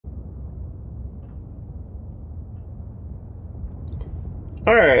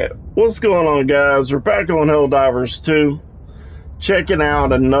Alright, what's going on, guys? We're back on Helldivers 2, checking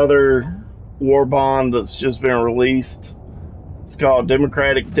out another Warbond that's just been released. It's called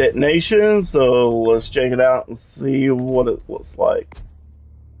Democratic Detonation, so let's check it out and see what it looks like.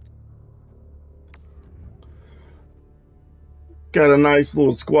 Got a nice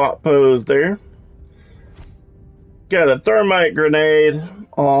little squat pose there. Got a thermite grenade.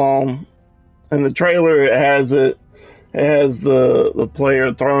 In the trailer it has the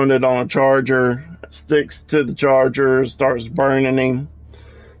player throwing it on a charger, sticks to the charger, starts burning him.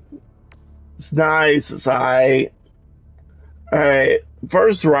 It's nice, it's alright. Alright,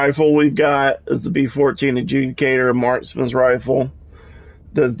 first rifle we've got is the B-14 Adjudicator, a marksman's rifle.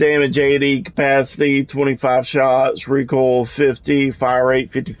 Does damage 80, capacity 25 shots, recoil 50, fire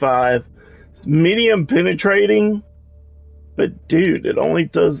rate 55. It's medium penetrating, but dude, it only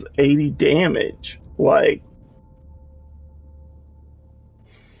does 80 damage. Like,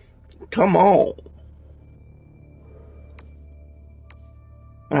 come on.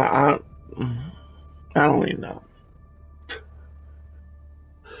 I don't even know.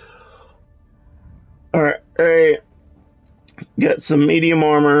 Alright, got some medium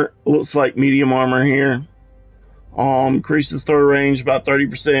armor. Looks like medium armor here. Increases throw range about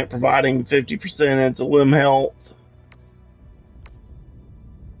 30%, providing 50% into limb health.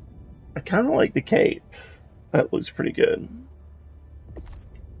 I kind of like the cape. That looks pretty good.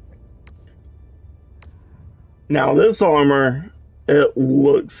 Now this armor, it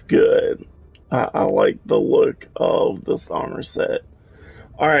looks good. I like the look of this armor set.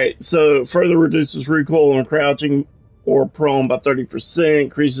 Alright, so further reduces recoil when crouching or prone by 30%,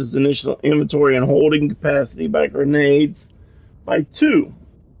 increases initial inventory and holding capacity by grenades by 2.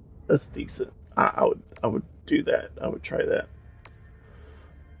 That's decent. I would do that. I would try that.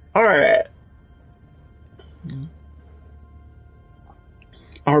 Alright.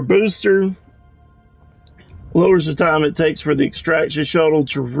 Our booster lowers the time it takes for the extraction shuttle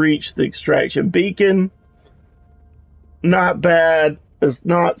to reach the extraction beacon. Not bad. It's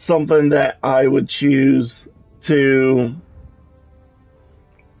not something that I would choose to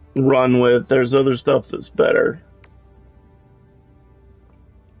run with. There's other stuff that's better.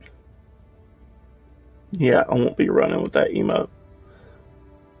 Yeah, I won't be running with that emote.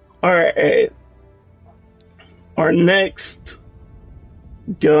 Alright. Our next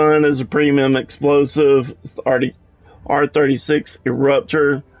gun is a premium explosive. It's the R36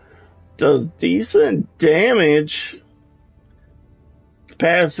 Eruptor. Does decent damage.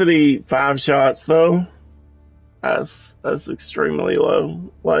 Capacity 5 shots though. That's extremely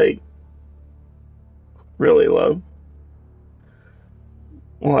low. Like, really low.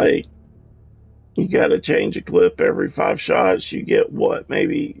 Like, you gotta change a clip every 5 shots. You get what,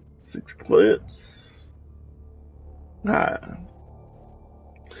 maybe 6 clips?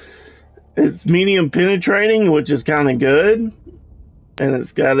 It's medium penetrating, which is kind of good. And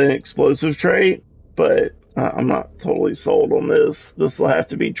it's got an explosive trait, but I'm not totally sold on this. This will have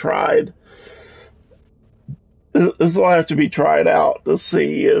to be tried. This will have to be tried out to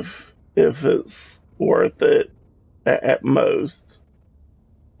see if it's worth it at most.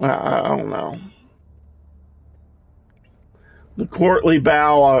 I don't know. The courtly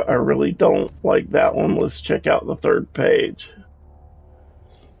bow, I really don't like that one. Let's check out the third page.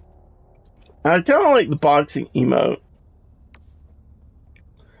 I kind of like the boxing emote.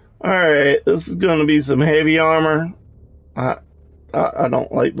 Alright, this is going to be some heavy armor. I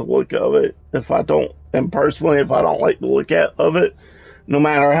don't like the look of it. If I don't like the look of it, no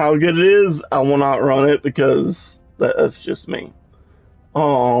matter how good it is, I will not run it because that's just me.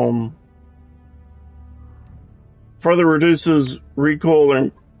 Further reduces recoil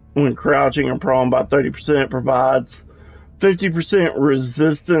when crouching and prone by 30%, provides 50%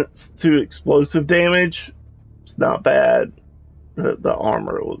 resistance to explosive damage. It's not bad. The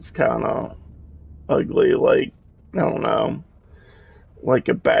armor was kind of ugly, like, I don't know, like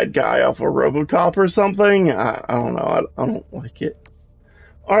a bad guy off of RoboCop or something. I don't know. I don't like it.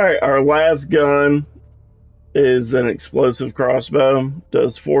 Alright, our last gun is an explosive crossbow.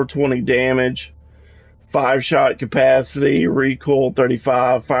 Does 420 damage, 5 shot capacity, recoil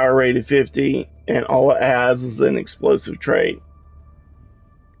 35, fire rate of 50, and all it has is an explosive trait.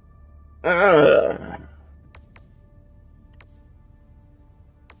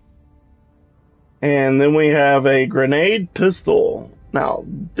 And then we have a grenade pistol. Now,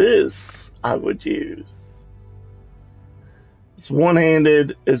 this I would use. It's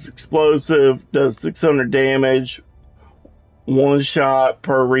one-handed, it's explosive, does 600 damage, 1 shot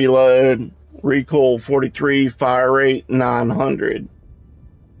per reload, recoil 43, fire rate 900.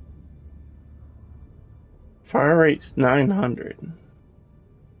 Fire rate's 900.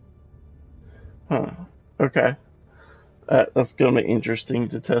 Huh. Okay. That's going to be interesting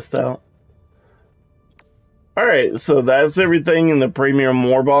to test out. Alright, so that's everything in the Premium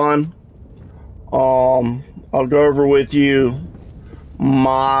Warbond. I'll go over with you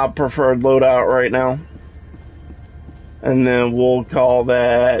my preferred loadout right now. And then we'll call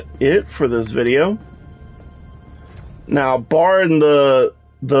that it for this video. Now, barring the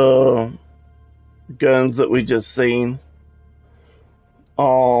guns that we just seen,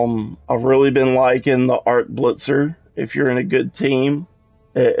 I've really been liking the Arc Blitzer. If you're in a good team,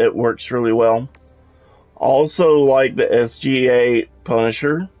 it works really well. Also like the SG8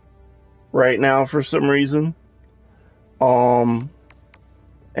 Punisher right now for some reason. And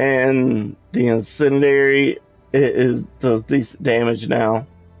the Incendiary does decent damage now.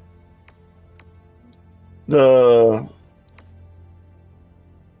 The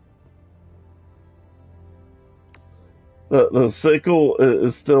sickle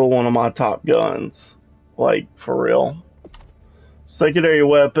is still one of my top guns, like for real. Secondary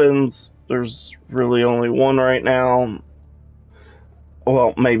weapons, there's really only one right now.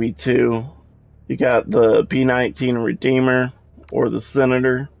 Well, maybe two. You got the P19 Redeemer or the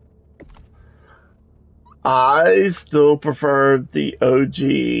Senator. I still prefer the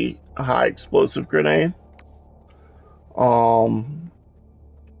OG high explosive grenade.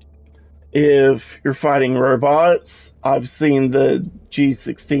 If you're fighting robots, I've seen the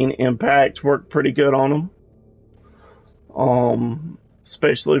G16 Impact work pretty good on them.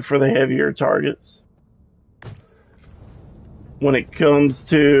 Especially for the heavier targets. When it comes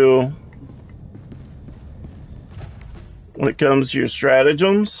to your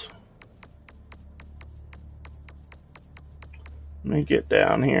stratagems, let me get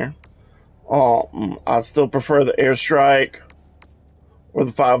down here. I still prefer the airstrike or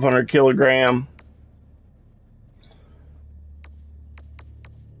the 500 kilogram.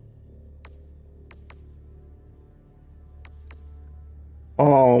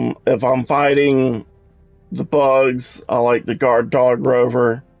 If I'm fighting the bugs, I like the guard dog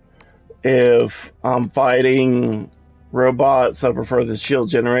rover. If I'm fighting robots, I prefer the shield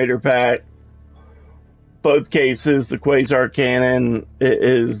generator pack. Both cases, the Quasar cannon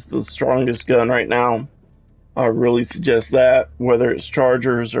is the strongest gun right now. I really suggest that, whether it's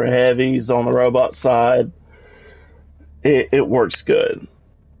chargers or heavies on the robot side, it works good.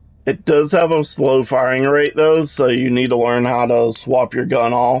 It does have a slow firing rate though, so you need to learn how to swap your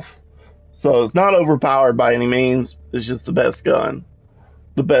gun off. So it's not overpowered by any means, it's just the best gun.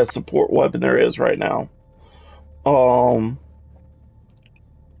 The best support weapon there is right now.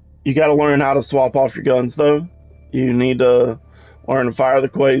 You gotta learn how to swap off your guns though. You need to learn to fire the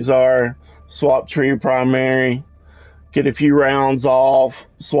Quasar, swap to your primary, get a few rounds off,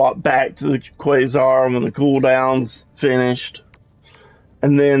 swap back to the Quasar when the cooldown's finished.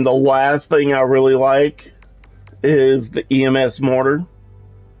 And then the last thing I really like is the EMS mortar.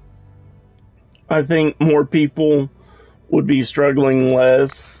 I think more people would be struggling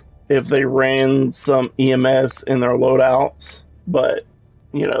less if they ran some EMS in their loadouts, but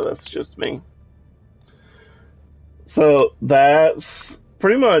you know, that's just me. So that's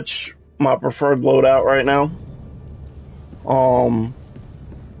pretty much my preferred loadout right now.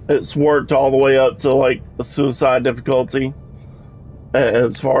 It's worked all the way up to like a suicide difficulty,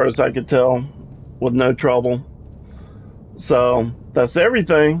 as far as I could tell, with no trouble. So that's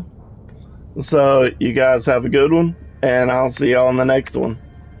everything. So you guys have a good one, and I'll see y'all in the next one.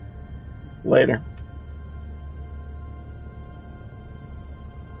 Later.